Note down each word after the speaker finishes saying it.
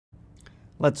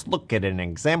Let's look at an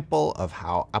example of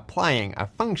how applying a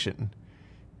function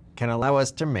can allow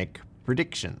us to make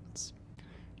predictions.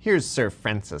 Here's Sir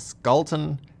Francis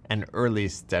Galton, an early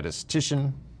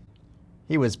statistician.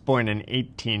 He was born in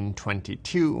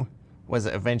 1822, was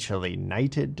eventually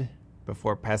knighted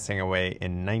before passing away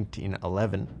in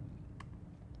 1911.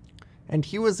 And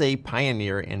he was a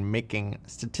pioneer in making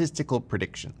statistical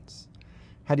predictions.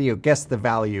 How do you guess the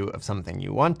value of something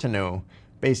you want to know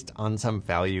based on some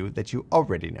value that you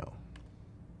already know?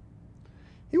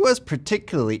 He was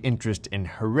particularly interested in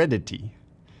heredity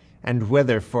and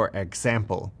whether, for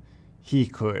example, he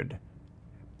could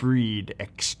breed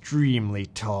extremely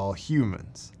tall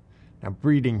humans. Now,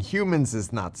 breeding humans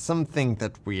is not something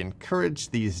that we encourage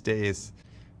these days,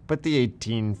 but the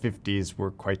 1850s were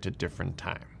quite a different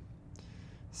time.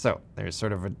 So there's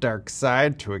sort of a dark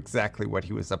side to exactly what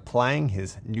he was applying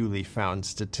his newly found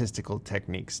statistical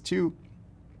techniques to,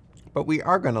 but we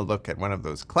are going to look at one of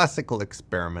those classical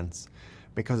experiments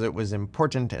because it was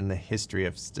important in the history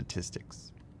of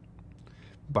statistics.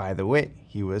 By the way,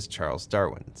 he was Charles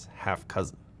Darwin's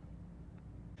half-cousin.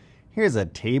 Here's a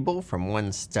table from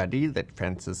one study that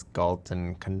Francis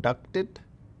Galton conducted,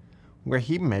 where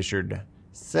he measured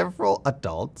several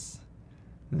adults,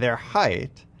 their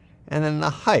height, and then the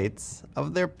heights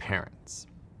of their parents.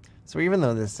 So even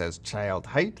though this says child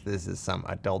height, this is some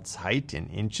adult's height in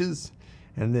inches,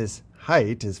 and this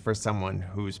height is for someone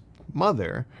whose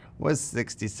mother was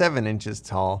 67 inches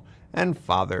tall and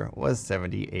father was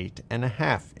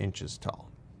 78.5 inches tall.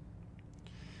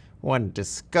 One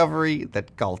discovery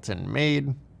that Galton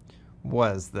made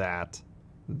was that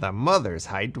the mother's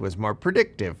height was more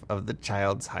predictive of the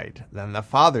child's height than the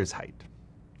father's height.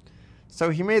 So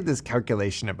he made this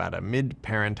calculation about a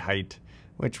mid-parent height,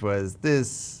 which was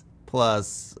this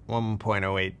plus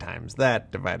 1.08 times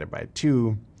that divided by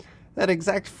 2. That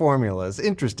exact formula is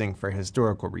interesting for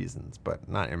historical reasons, but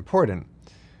not important.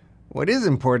 What is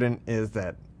important is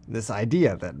that this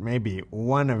idea that maybe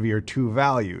one of your two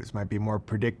values might be more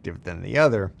predictive than the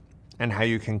other, and how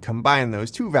you can combine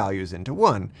those two values into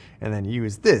one, and then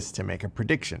use this to make a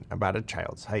prediction about a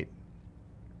child's height.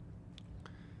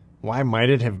 Why might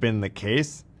it have been the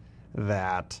case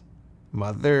that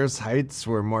mothers' heights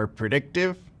were more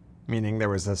predictive, meaning there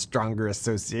was a stronger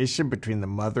association between the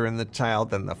mother and the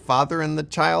child than the father and the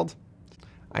child?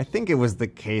 I think it was the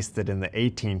case that in the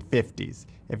 1850s,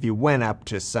 if you went up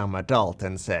to some adult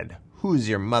and said, "Who's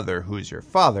your mother, who's your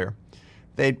father?"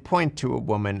 they'd point to a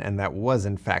woman, and that was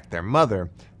in fact their mother.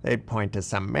 They'd point to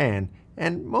some man,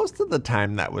 and most of the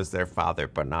time that was their father,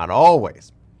 but not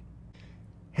always.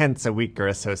 Hence a weaker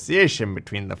association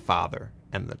between the father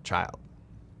and the child.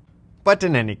 But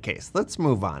in any case, let's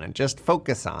move on and just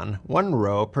focus on one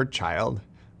row per child,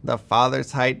 the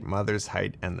father's height, mother's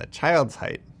height, and the child's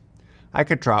height. I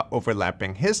could draw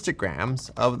overlapping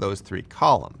histograms of those three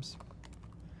columns,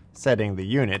 setting the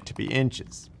unit to be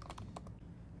inches.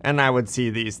 And I would see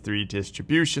these three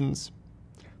distributions.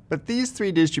 But these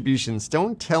three distributions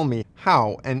don't tell me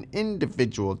how an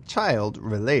individual child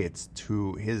relates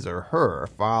to his or her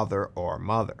father or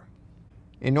mother.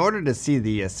 In order to see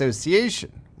the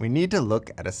association, we need to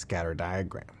look at a scatter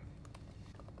diagram.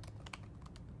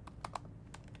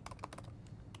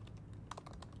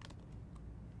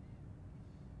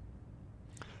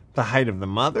 The height of the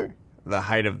mother, the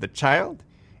height of the child.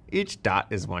 Each dot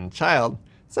is one child.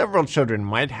 Several children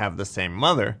might have the same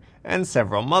mother, and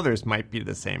several mothers might be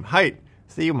the same height,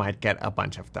 so you might get a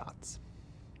bunch of dots.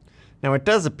 Now it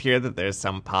does appear that there's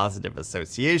some positive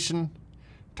association.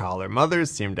 Taller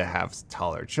mothers seem to have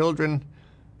taller children.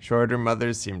 Shorter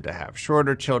mothers seem to have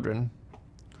shorter children.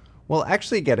 We'll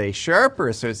actually get a sharper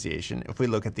association if we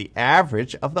look at the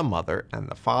average of the mother and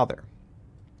the father.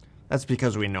 That's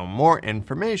because we know more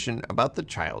information about the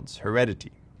child's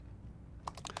heredity.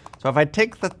 So if I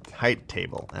take the height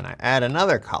table and I add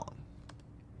another column,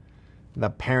 the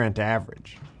parent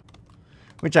average,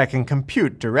 which I can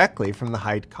compute directly from the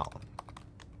height column.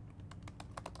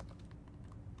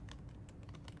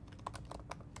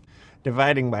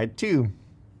 Dividing by 2,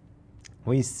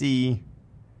 we see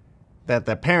that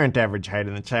the parent average height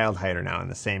and the child height are now in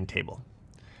the same table.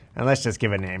 And let's just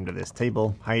give a name to this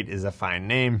table. Height is a fine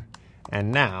name.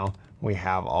 And now we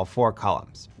have all 4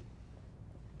 columns.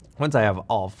 Once I have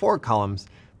all 4 columns,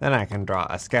 then I can draw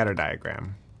a scatter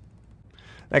diagram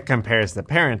that compares the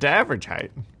parent average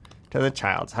height to the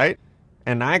child's height.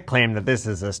 And I claim that this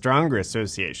is a stronger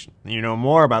association. You know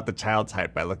more about the child's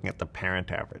height by looking at the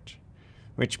parent average,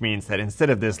 which means that instead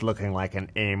of this looking like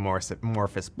an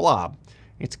amorphous blob,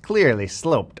 it's clearly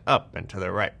sloped up and to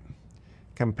the right,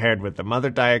 compared with the mother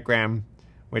diagram,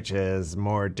 which is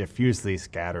more diffusely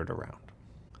scattered around.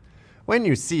 When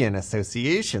you see an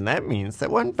association, that means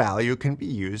that one value can be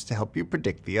used to help you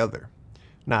predict the other.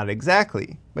 Not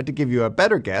exactly, but to give you a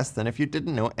better guess than if you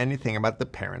didn't know anything about the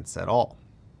parents at all.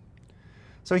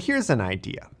 So here's an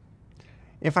idea.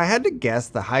 If I had to guess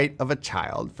the height of a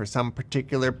child for some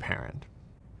particular parent,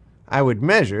 I would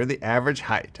measure the average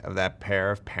height of that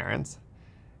pair of parents,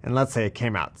 and let's say it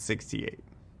came out 68.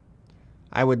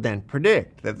 I would then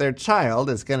predict that their child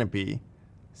is going to be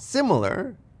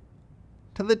similar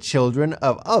to the children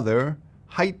of other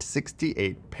height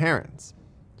 68 parents.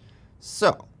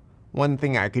 So, one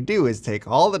thing I could do is take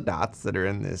all the dots that are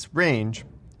in this range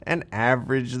and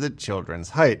average the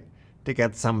children's height to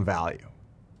get some value.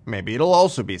 Maybe it'll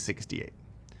also be 68.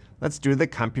 Let's do the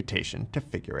computation to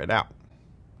figure it out.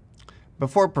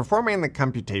 Before performing the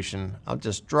computation, I'll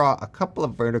just draw a couple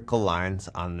of vertical lines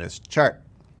on this chart.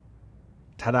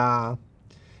 Ta-da!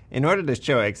 In order to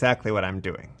show exactly what I'm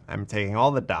doing, I'm taking all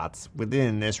the dots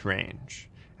within this range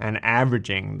and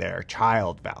averaging their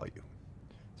child value.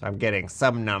 So I'm getting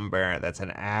some number that's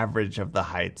an average of the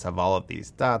heights of all of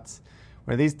these dots,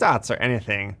 where these dots are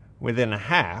anything within a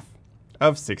half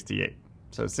of 68.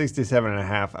 So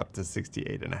 67.5 up to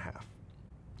 68.5.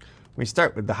 We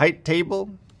start with the height table.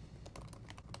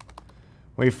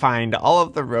 We find all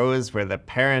of the rows where the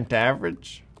parent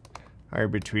average are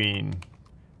between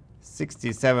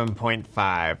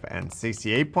 67.5 and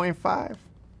 68.5.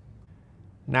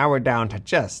 Now we're down to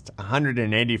just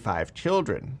 185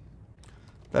 children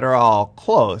that are all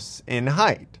close in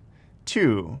height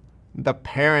to the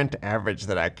parent average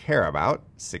that I care about,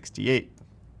 68.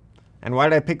 And why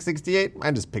did I pick 68?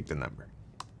 I just picked a number.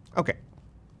 Okay.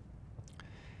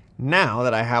 Now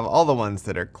that I have all the ones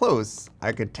that are close,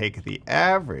 I could take the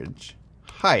average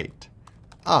height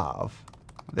of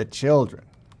the children.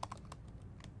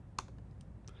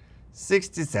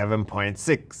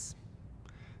 67.6.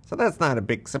 So that's not a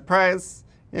big surprise.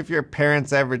 If your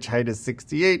parent's average height is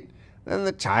 68, then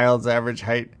the child's average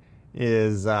height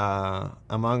is,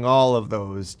 among all of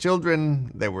those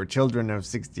children that were children of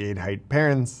 68 height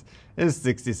parents, is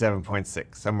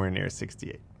 67.6, somewhere near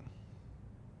 68.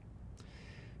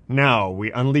 Now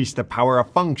we unleash the power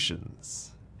of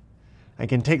functions. I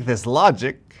can take this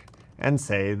logic and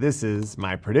say this is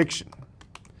my prediction.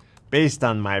 Based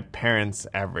on my parents'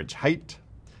 average height,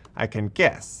 I can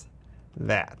guess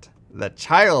that the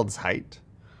child's height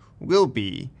will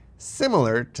be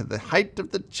similar to the height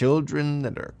of the children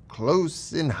that are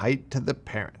close in height to the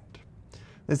parent.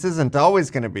 This isn't always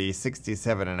going to be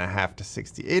 67.5 to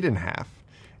 68.5.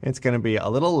 It's going to be a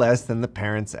little less than the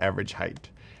parent's average height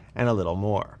and a little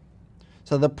more.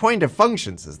 So the point of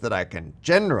functions is that I can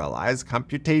generalize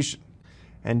computation.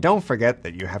 And don't forget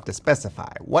that you have to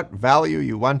specify what value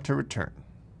you want to return.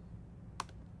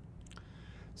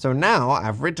 So now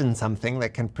I've written something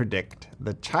that can predict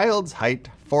the child's height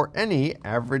for any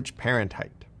average parent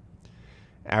height.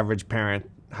 Average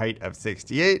parent height of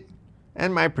 68,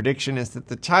 and my prediction is that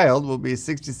the child will be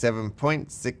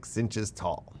 67.6 inches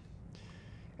tall.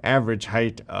 Average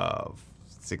height of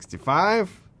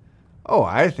 65. Oh,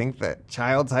 I think that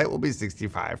child's height will be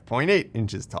 65.8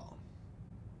 inches tall.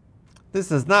 This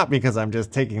is not because I'm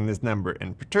just taking this number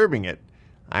and perturbing it.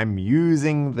 I'm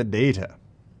using the data.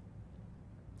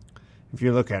 If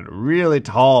you look at really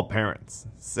tall parents,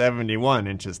 71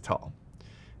 inches tall,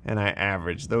 and I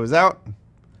average those out,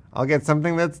 I'll get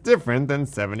something that's different than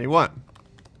 71.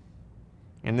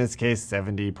 In this case,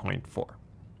 70.4.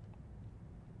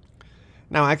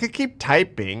 Now I could keep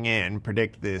typing and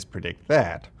predict this, predict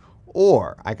that,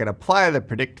 or I could apply the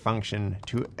predict function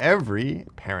to every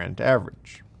parent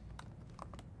average.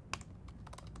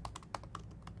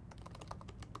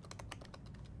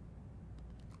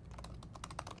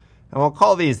 And we'll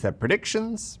call these the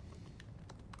predictions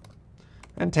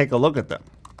and take a look at them.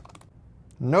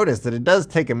 Notice that it does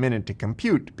take a minute to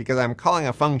compute because I'm calling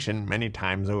a function many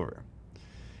times over.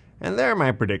 And there are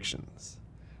my predictions.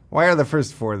 Why are the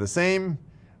first four the same?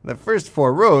 The first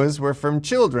four rows were from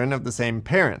children of the same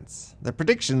parents. The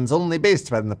prediction's only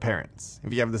based on the parents.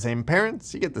 If you have the same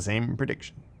parents, you get the same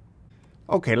prediction.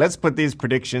 Okay, let's put these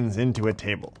predictions into a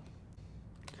table.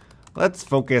 Let's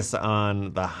focus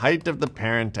on the height of the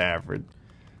parent average,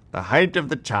 the height of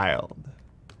the child,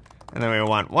 and then we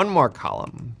want one more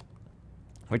column,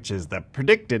 which is the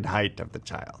predicted height of the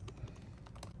child,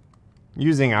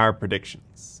 using our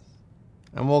predictions.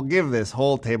 And we'll give this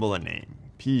whole table a name,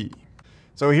 P.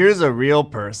 So here's a real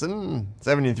person,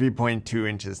 73.2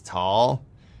 inches tall.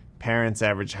 Parent's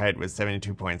average height was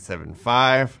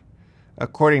 72.75.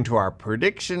 According to our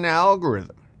prediction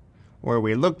algorithm, where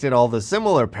we looked at all the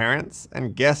similar parents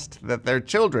and guessed that their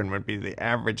children would be the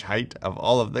average height of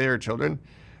all of their children,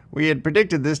 we had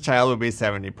predicted this child would be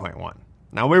 70.1.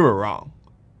 Now we were wrong.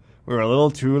 We were a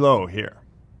little too low here.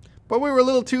 But we were a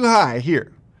little too high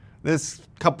here. This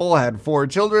couple had 4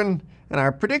 children, and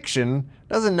our prediction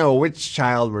doesn't know which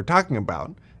child we're talking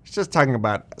about. It's just talking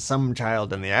about some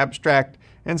child in the abstract,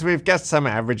 and so we've guessed some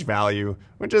average value,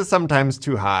 which is sometimes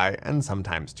too high and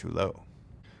sometimes too low.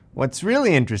 What's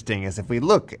really interesting is if we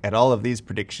look at all of these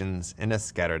predictions in a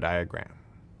scatter diagram.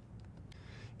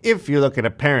 If you look at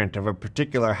a parent of a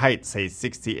particular height, say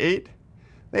 68,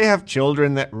 they have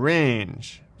children that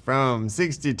range from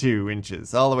 62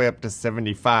 inches all the way up to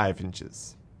 75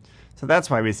 inches. So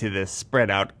that's why we see this spread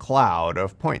out cloud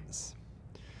of points.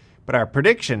 But our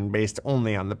prediction based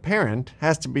only on the parent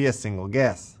has to be a single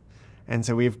guess. And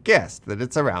so we've guessed that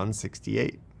it's around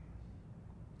 68.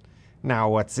 Now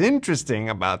what's interesting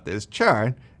about this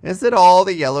chart is that all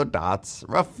the yellow dots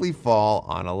roughly fall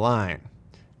on a line.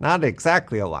 Not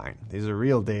exactly a line, these are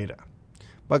real data,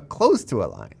 but close to a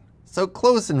line. So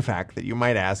close in fact that you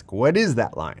might ask, what is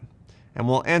that line? And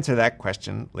we'll answer that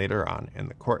question later on in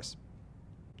the course.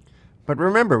 But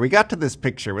remember, we got to this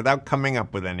picture without coming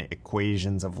up with any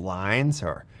equations of lines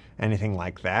or anything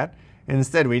like that.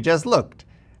 Instead, we just looked.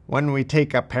 When we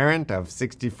take a parent of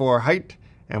 64 height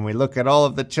and we look at all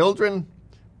of the children,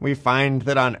 we find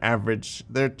that on average,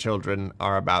 their children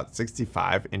are about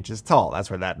 65 inches tall. That's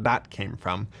where that dot came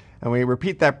from. And we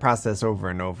repeat that process over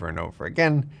and over and over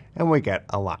again, and we get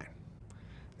a line.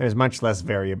 There's much less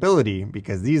variability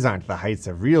because these aren't the heights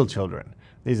of real children.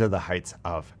 These are the heights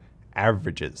of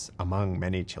averages among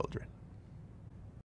many children.